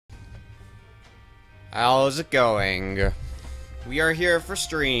How's it going? We are here for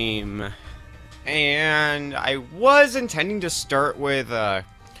stream. And I was intending to start with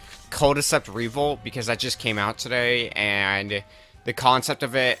Culticept Revolt because that just came out today and the concept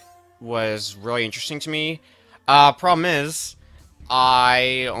of it was really interesting to me. Problem is,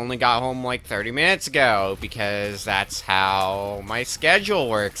 I only got home like 30 minutes ago because that's how my schedule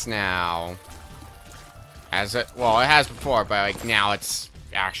works now. Well, it has before, but like now it's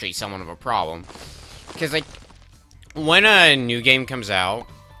actually somewhat of a problem. Because like, when a new game comes out,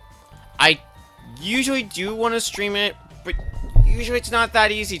 I usually do want to stream it, but usually it's not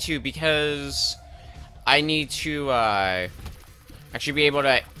that easy to because I need to actually be able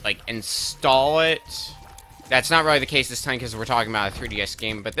to like install it. That's not really the case this time because we're talking about a 3DS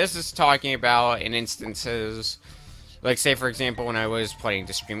game, but this is talking about in instances, like say for example when I was playing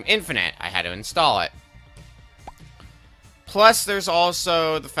to Stream Infinite, I had to install it. Plus there's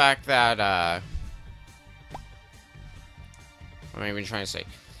also the fact that what am I even trying to say?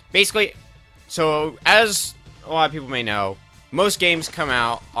 Basically, so as a lot of people may know, most games come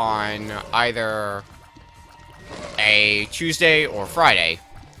out on either a Tuesday or Friday.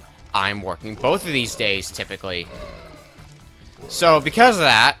 I'm working both of these days, typically. So, because of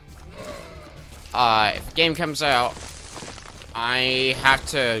that, if a game comes out, I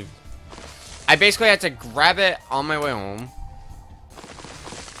basically have to grab it on my way home,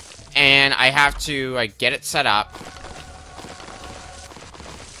 and I have to, like, get it set up,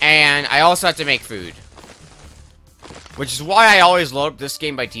 and I also have to make food. Which is why I always load up this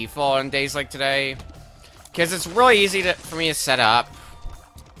game by default on days like today. Because it's really easy for me to set up.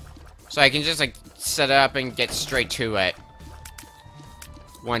 So I can just, like, set it up and get straight to it.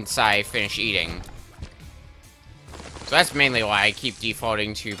 Once I finish eating. So that's mainly why I keep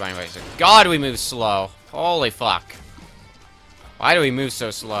defaulting to by my... God, we move slow. Holy fuck. Why do we move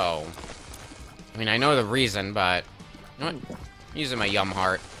so slow? I mean, I know the reason, but... You know what? I'm using my yum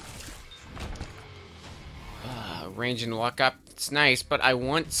heart. Range and luck up. It's nice, but I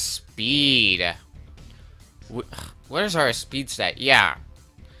want speed. What is our speed stat? Yeah.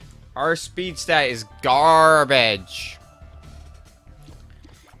 Our speed stat is garbage.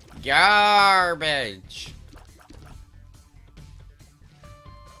 Garbage.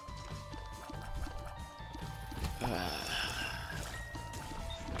 I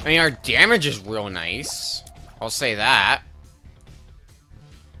mean, our damage is real nice. I'll say that.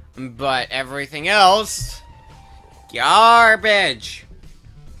 But everything else... Garbage!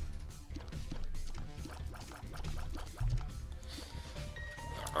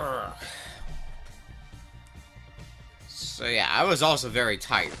 Ugh. So yeah, I was also very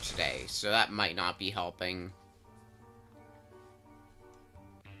tired today, so that might not be helping.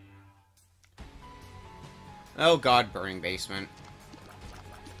 Oh god, burning basement.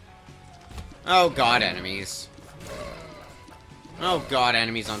 Oh god, enemies. Oh god,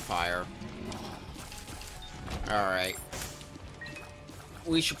 enemies on fire. Alright.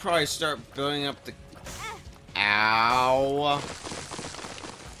 We should probably start building up the... Ow.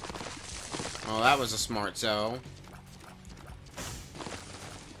 Oh, that was a smart zo.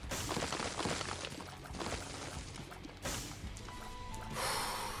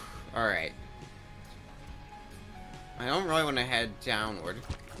 Alright. I don't really want to head downward.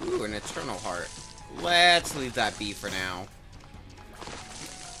 Ooh, an eternal heart. Let's leave that be for now.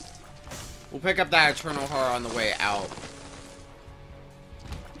 We'll pick up that eternal heart on the way out.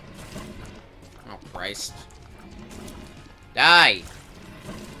 Oh, Christ. Die!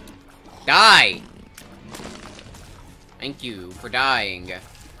 Die! Thank you for dying.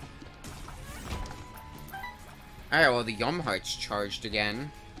 Alright, well, the yum heart's charged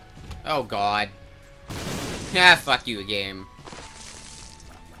again. Oh, God. Ah, fuck you, game.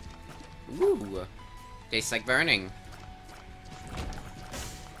 Ooh. Tastes like burning.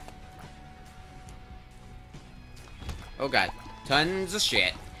 Oh god, tons of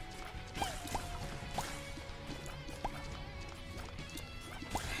shit.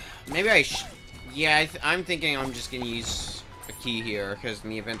 Maybe yeah, I'm thinking I'm just gonna use a key here, because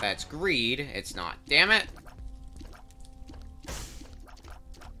in the event that's greed, it's not. Damn it!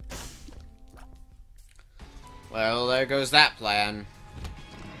 Well, there goes that plan.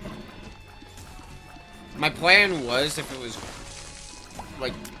 My plan was, if it was,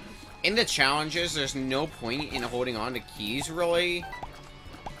 like... In the challenges, there's no point in holding on to keys, really,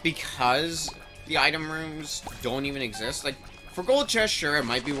 because the item rooms don't even exist. Like, for gold chests, sure, it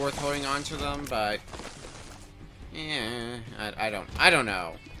might be worth holding on to them, but, yeah, I don't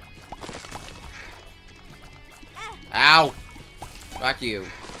know. Ow! Fuck you.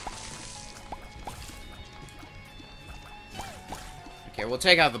 Okay, we'll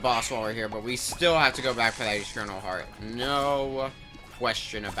take out the boss while we're here, but we still have to go back for that Eternal Heart. No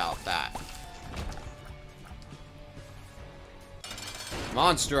question about that.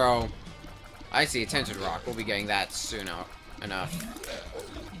 Monstro! I see a Tinted Rock. We'll be getting that soon enough.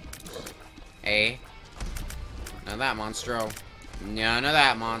 Hey. None of that, Monstro. None of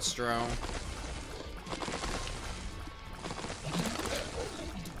that, Monstro.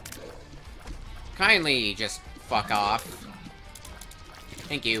 Kindly just fuck off.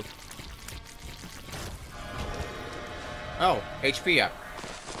 Thank you. Oh, HP up.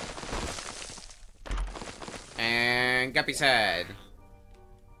 And Guppy's head.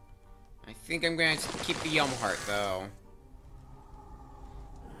 I think I'm going to keep the Yum Heart, though.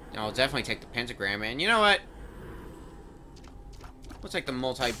 I'll definitely take the Pentagram, and you know what? We'll take the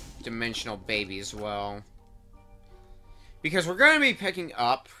multi-dimensional baby as well. Because we're going to be picking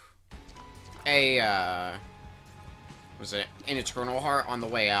up a, was it an Eternal Heart on the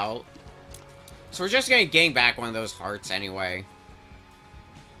way out? So we're just going to gain back one of those hearts anyway.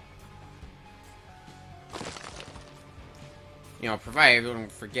 You know, provided we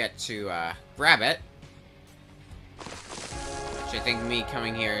don't forget to grab it. Which I think me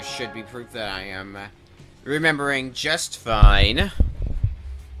coming here should be proof that I am remembering just fine.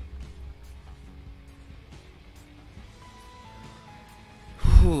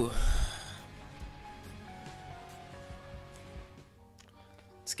 Whew.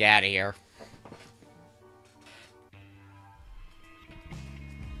 Let's get out of here.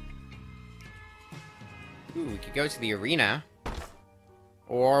 Ooh, we could go to the arena.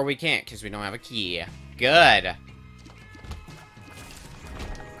 Or we can't, because we don't have a key. Good.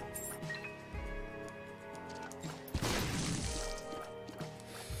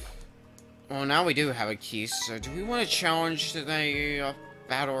 Well, now we do have a key, so do we want to challenge the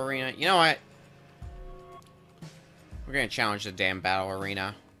battle arena? You know what? We're gonna challenge the damn battle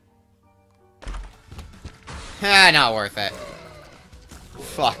arena. Not worth it.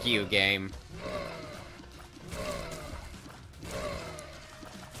 Fuck you, game.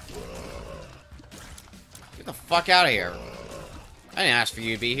 Get the fuck out of here. I didn't ask for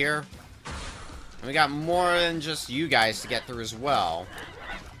you to be here. And we got more than just you guys to get through as well.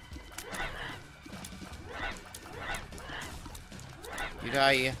 You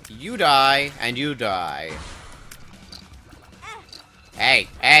die, and you die. Hey,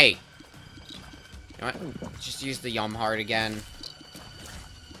 hey! You know what? Just use the Yum Heart again.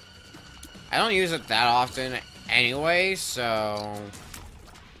 I don't use it that often anyway, so...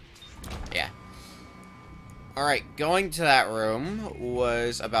 yeah. Alright, going to that room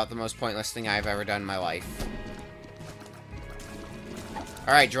was about the most pointless thing I've ever done in my life.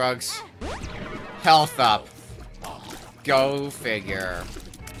 Alright, drugs. Health up. Go figure.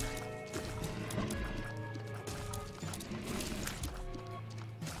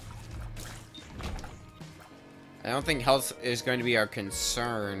 I don't think health is going to be our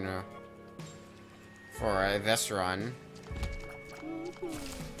concern for this run.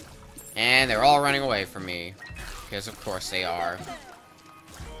 And they're all running away from me. Because of course they are.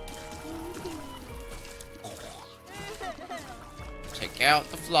 Take out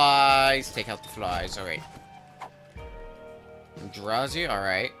the flies. Take out the flies. Alright. Drowsy?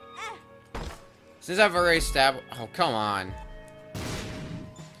 Alright. Since I've already established... oh, come on.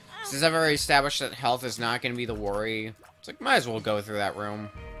 Since I've already established that health is not going to be the worry, it's like, might as well go through that room.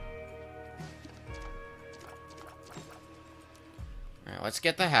 Alright, let's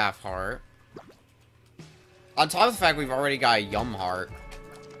get the half heart. On top of the fact we've already got a Yum Heart.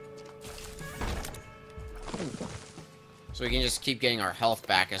 So we can just keep getting our health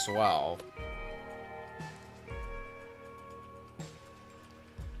back as well.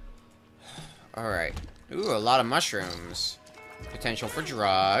 Alright. Ooh, a lot of mushrooms. Potential for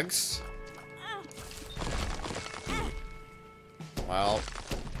drugs. Well,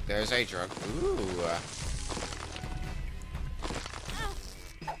 there's a drug. Ooh.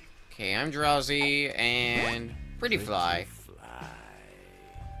 Okay, I'm drowsy and pretty fly.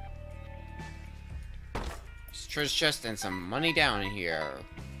 There's a treasure chest and some money down in here.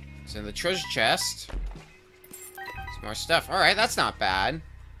 It's in the treasure chest. Some more stuff. Alright, that's not bad.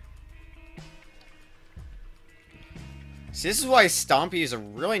 See, this is why Stompy is a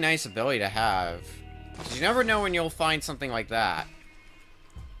really nice ability to have. Because you never know when you'll find something like that.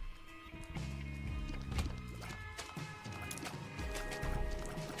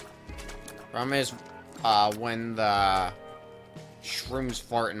 Problem is, when the shrooms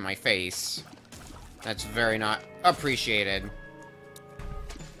fart in my face, that's very not appreciated.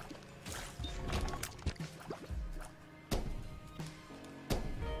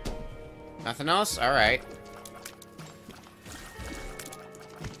 Nothing else? Alright.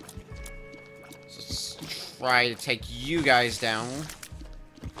 try to take you guys down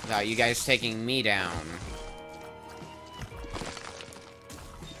without you guys taking me down.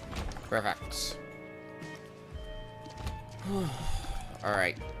 Perfect.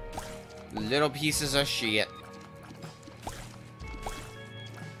 Alright. Little pieces of shit.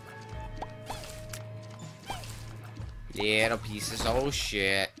 Little pieces of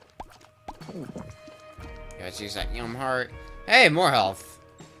shit. Let's use that yum heart. Hey, more health.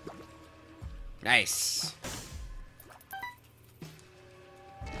 Nice.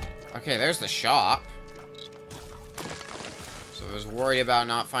 Okay, there's the shop. So I was worried about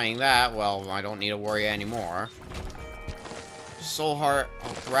not finding that. Well, I don't need to worry anymore. Soul heart.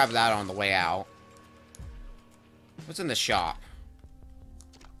 I'll grab that on the way out. What's in the shop?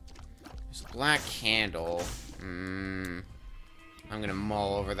 There's a black candle. I'm gonna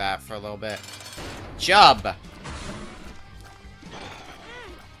mull over that for a little bit. Chub!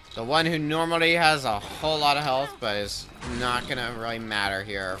 The one who normally has a whole lot of health, but is not gonna really matter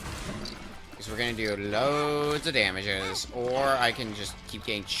here. Because we're gonna do loads of damages. Or I can just keep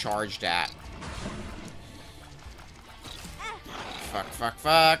getting charged at. Fuck, fuck,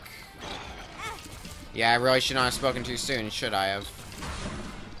 fuck. Yeah, I really should not have spoken too soon, should I have?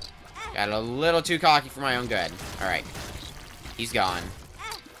 Got a little too cocky for my own good. Alright. He's gone.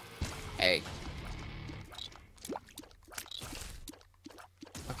 Hey.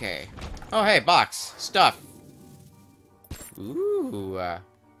 Okay. Oh, hey, box. Stuff. Ooh.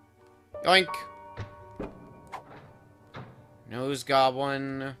 Yoink. Nose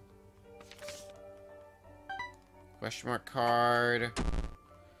goblin. Question mark card.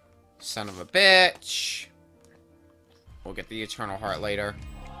 Son of a bitch. We'll get the eternal heart later.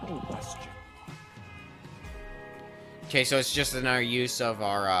 Okay, so it's just another use of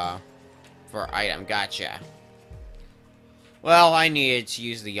our, for item. Gotcha. Well, I needed to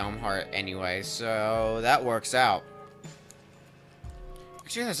use the yum heart anyway, so that works out.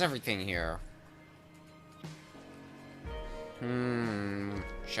 Actually, that's everything here.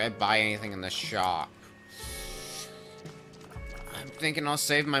 Should I buy anything in the shop? I'm thinking I'll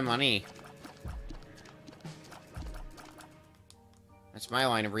save my money. That's my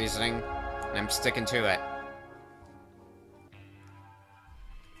line of reasoning, and I'm sticking to it.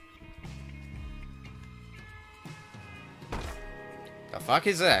 The fuck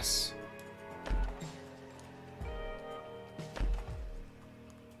is this?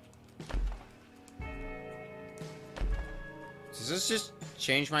 Does this just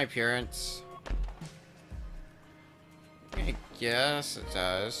change my appearance? I guess it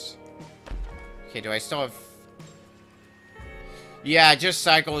does. Okay, do I still have... Yeah, it just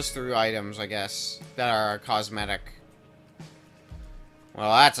cycles through items, I guess, that are cosmetic.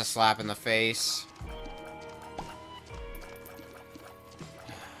 Well, that's a slap in the face.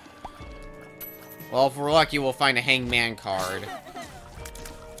 Well, if we're lucky, we'll find a hangman card.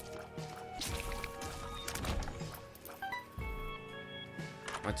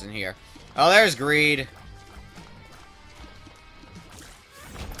 What's in here? Oh, there's greed.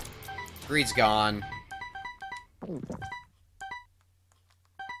 Greed's gone.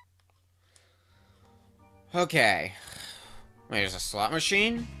 Okay. Wait, there's a slot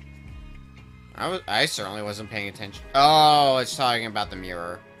machine? I certainly wasn't paying attention. Oh, it's talking about the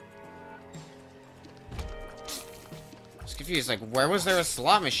mirror. I was confused, like, where was there a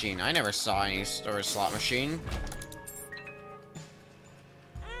slot machine? I never saw any store slot machine.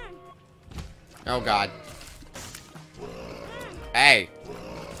 Oh, God. Hey.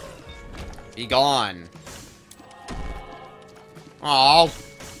 Be gone. Oh.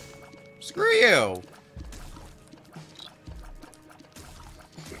 Screw you.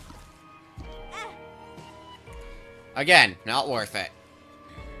 Again, not worth it.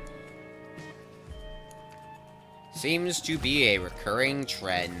 Seems to be a recurring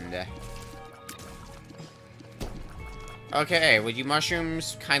trend. Okay, would you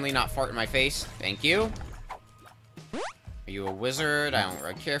mushrooms kindly not fart in my face? Thank you. Are you a wizard? I don't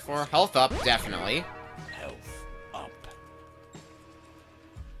really care for. Health up, definitely. Health up.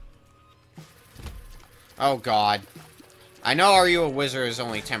 Oh, God. I know Are You a Wizard is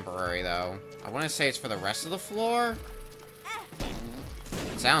only temporary, though. I want to say it's for the rest of the floor?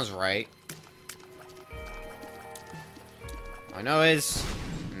 It sounds right. All I know is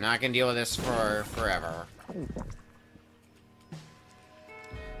I'm not going to deal with this for forever.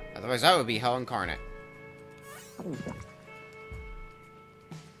 Otherwise, that would be hell incarnate.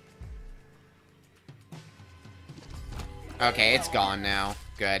 Okay, it's gone now.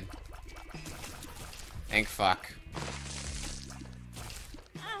 Good. Thank fuck.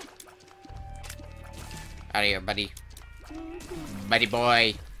 Out of here, buddy. Buddy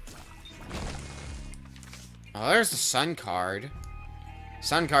boy. Oh, there's the sun card.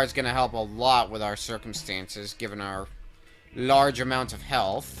 Sun card's gonna help a lot with our circumstances, given our large amount of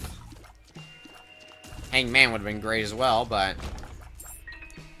health. Hangman would have been great as well, but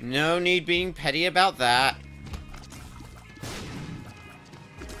no need being petty about that.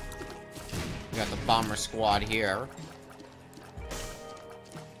 We got the bomber squad here.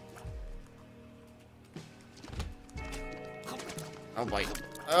 Oh boy.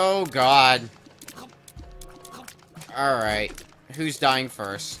 Oh god. Alright. Who's dying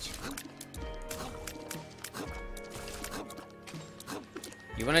first?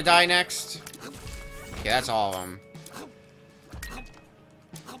 You wanna die next? Okay, that's all of them.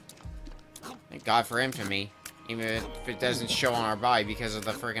 Thank God for infamy. Even if it doesn't show on our body because of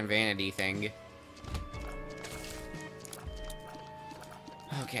the freaking vanity thing.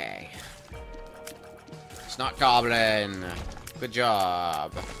 Okay. It's not Goblin. Good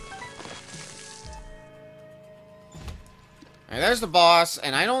job. Alright, there's the boss,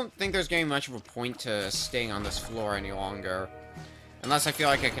 and I don't think there's getting much of a point to staying on this floor any longer. Unless I feel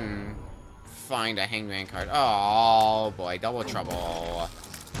like I can find a Hangman card. Oh boy, double trouble.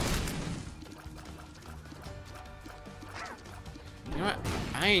 You know what?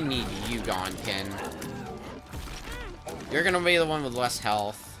 I need you gone, Ken. You're gonna be the one with less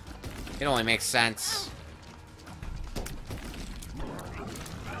health. It only makes sense.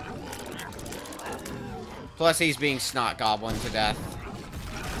 Plus, he's being snot goblin to death.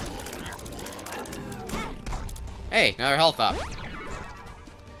 Hey, another health up.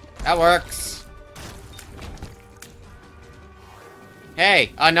 That works.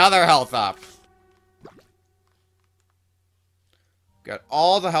 Hey, another health up. Got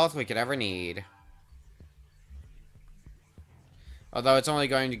all the health we could ever need. Although it's only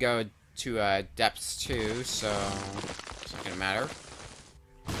going to go to depths 2, so it's not gonna matter.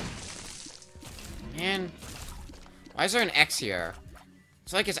 Man, why is there an X here?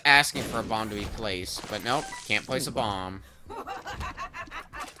 It's like it's asking for a bomb to be placed, but nope, can't place a bomb.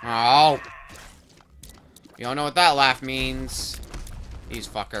 Oh! You don't know what that laugh means. These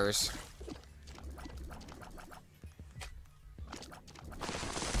fuckers.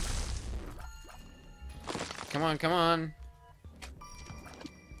 Come on, come on.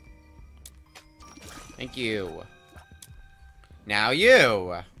 Thank you. Now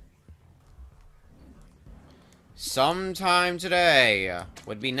you! Sometime today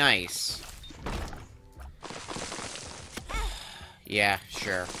would be nice. Yeah,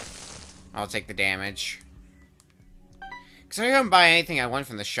 sure. I'll take the damage. Because I don't buy anything I want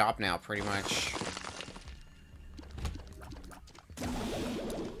from the shop now, pretty much.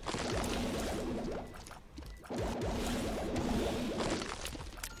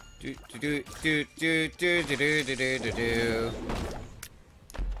 Do do do do do do do do do do do.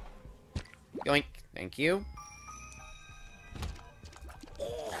 Yoink. Thank you.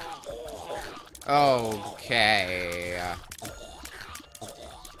 Okay.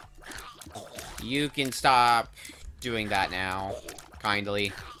 You can stop doing that now.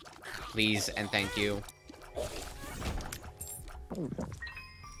 Kindly. Please and thank you.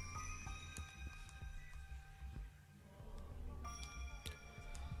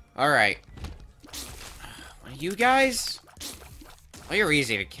 Alright. You guys? Well, you're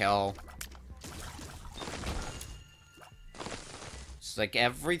easy to kill. It's like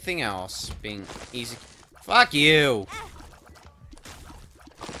everything else being easy. Fuck you!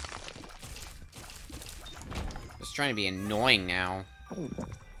 Just trying to be annoying now.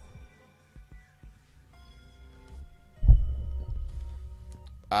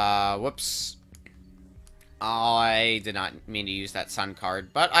 Whoops. I did not mean to use that sun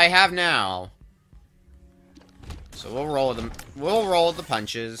card, but I have now. So we'll roll them. We'll roll the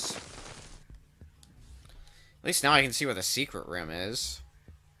punches. At least now I can see where the secret room is.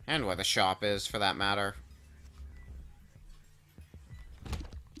 And where the shop is, for that matter.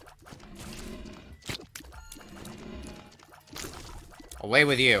 Away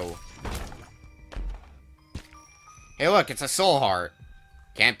with you. Hey look, it's a soul heart.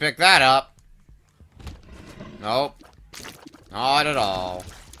 Can't pick that up. Nope. Not at all.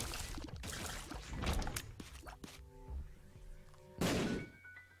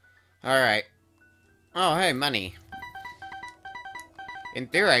 Alright. Oh, hey, money. In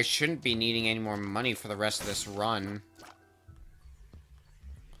theory, I shouldn't be needing any more money for the rest of this run.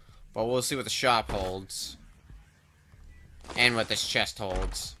 But we'll see what the shop holds. And what this chest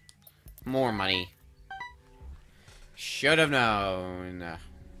holds. More money. Should have known.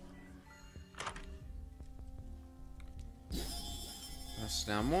 Plus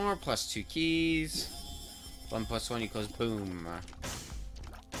now more, plus 2 keys. 1 plus 1 equals boom.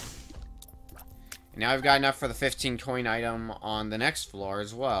 Now I've got enough for the 15 coin item on the next floor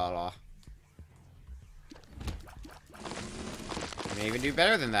as well. May even do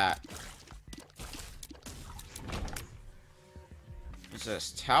better than that. What's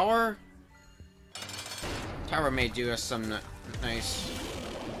this? Tower? Tower may do us some nice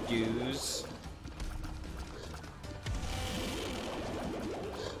dues.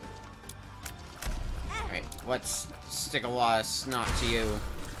 Alright, let's stick a lot of snot to you.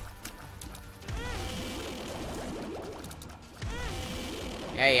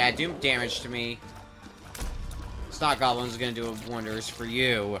 Hey, yeah, do damage to me. Snot Goblin's gonna do wonders for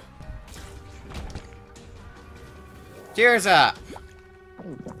you. Tears up!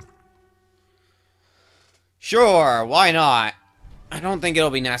 Sure, why not? I don't think it'll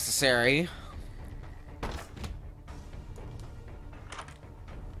be necessary.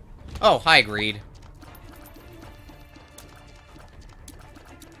 Oh, hi, Greed.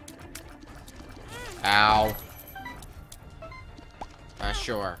 Ow.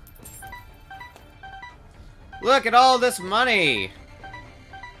 Sure. Look at all this money!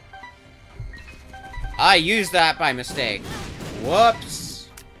 I used that by mistake. Whoops.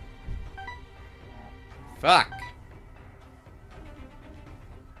 Fuck.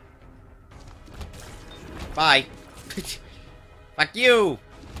 Bye. Fuck you!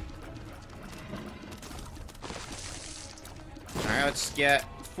 Alright, let's get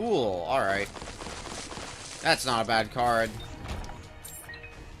Fool. Alright. That's not a bad card.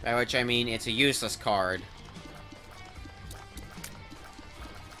 By which I mean it's a useless card.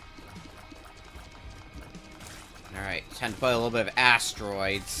 Alright, time to play a little bit of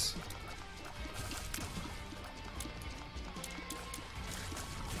asteroids.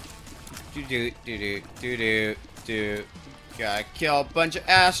 Do. Gotta kill a bunch of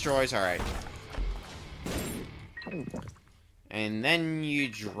asteroids. Alright. And then you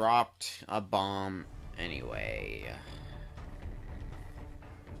dropped a bomb anyway.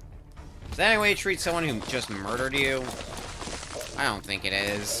 Is that any way to treat someone who just murdered you? I don't think it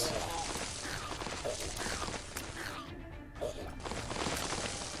is.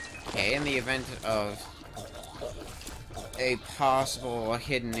 Okay, in the event of a possible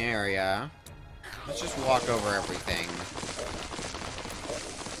hidden area, let's just walk over everything.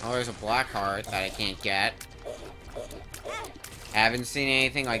 Oh, there's a black heart that I can't get. Haven't seen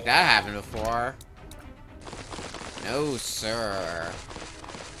anything like that happen before. No, sir.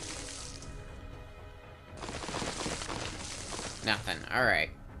 Nothing. Alright.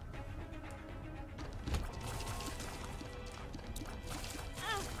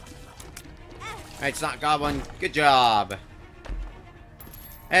 Alright, it's not Goblin. Good job.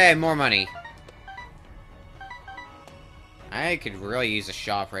 Hey, more money. I could really use a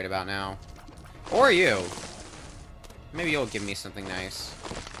shop right about now. Or you. Maybe you'll give me something nice.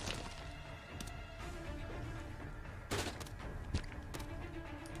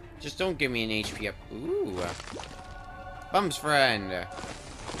 Just don't give me an HP up. Ooh. Bum's friend.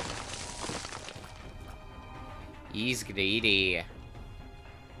 He's greedy.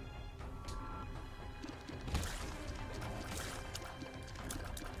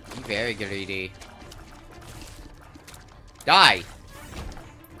 He's very greedy. Die!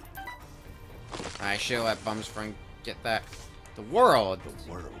 I should let Bum's friend get that. The world.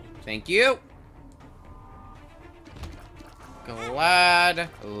 The world. Thank you.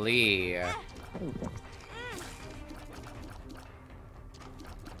 Gladly.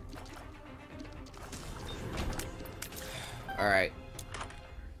 Alright.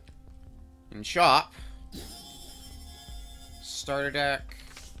 In shop. Starter deck.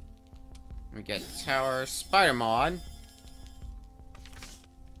 We get tower. Spider mod.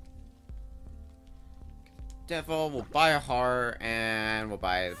 Devil. We'll buy a heart. And we'll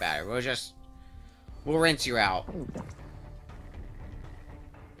buy the battery. We'll rinse you out.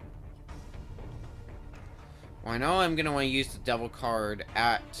 Well, I know I'm gonna want to use the devil card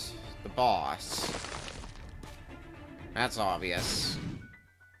at the boss. That's obvious.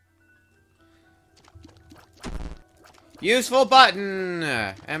 Useful button!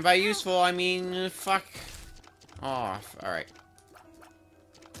 And by useful, I mean fuck off. Alright.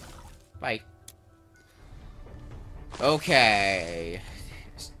 Bye. Okay.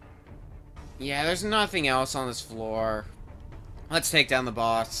 Yeah, there's nothing else on this floor. Let's take down the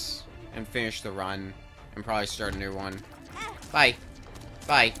boss and finish the run. And probably start a new one. Bye.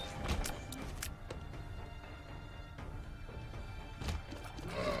 Bye.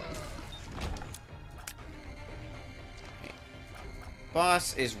 Okay.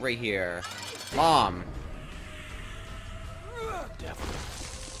 Boss is right here. Mom.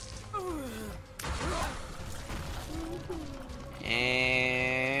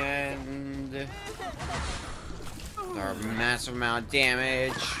 And our massive amount of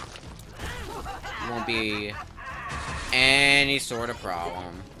damage. Won't be any sort of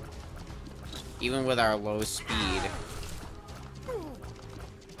problem. Even with our low speed.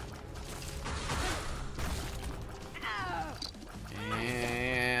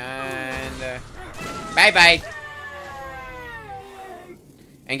 And... bye-bye!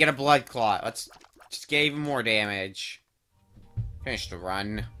 And get a blood clot. Let's just get even more damage. Finish the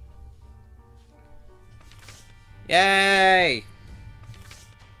run. Yay!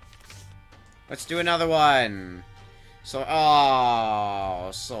 Let's do another one. So, oh,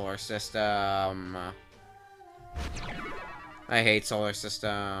 solar system. I hate solar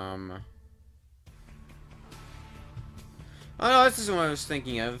system. Oh no, this isn't what I was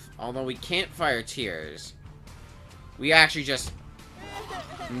thinking of. Although we can't fire tears. We actually just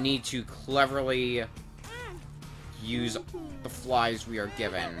need to cleverly use the flies we are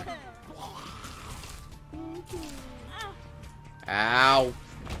given. Ow!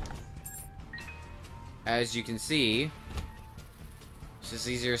 As you can see, it's just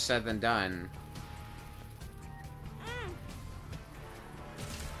easier said than done.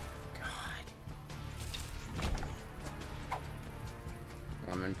 God.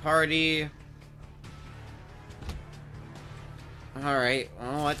 Lemon party. Alright,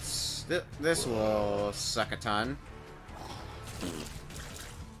 well, let's... this will suck a ton.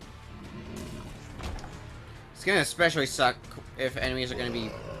 It's gonna especially suck if enemies are gonna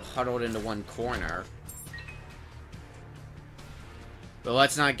be huddled into one corner. But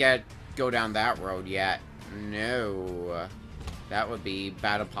let's not go down that road yet. No. That would be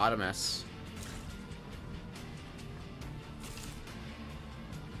Battlepotamus.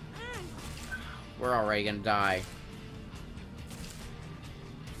 We're already gonna die.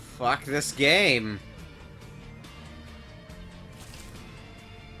 Fuck this game.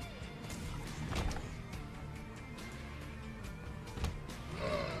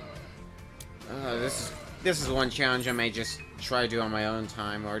 This is one challenge I may just try to do on my own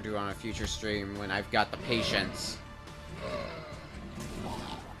time or do on a future stream when I've got the patience.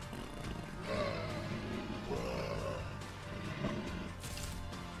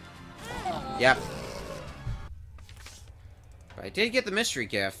 Yep. But I did get the mystery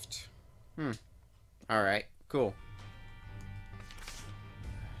gift. Alright, cool.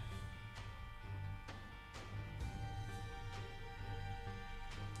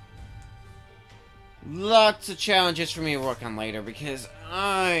 Lots of challenges for me to work on later because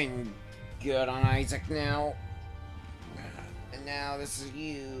I'm good on Isaac now. And now this is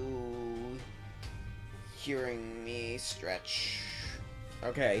you hearing me stretch.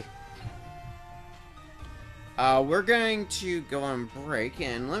 Okay. We're going to go on break,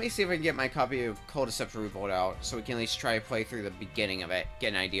 and let me see if I can get my copy of Cold Deceptor Revolt out, so we can at least try to play through the beginning of it,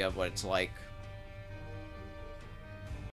 get an idea of what it's like.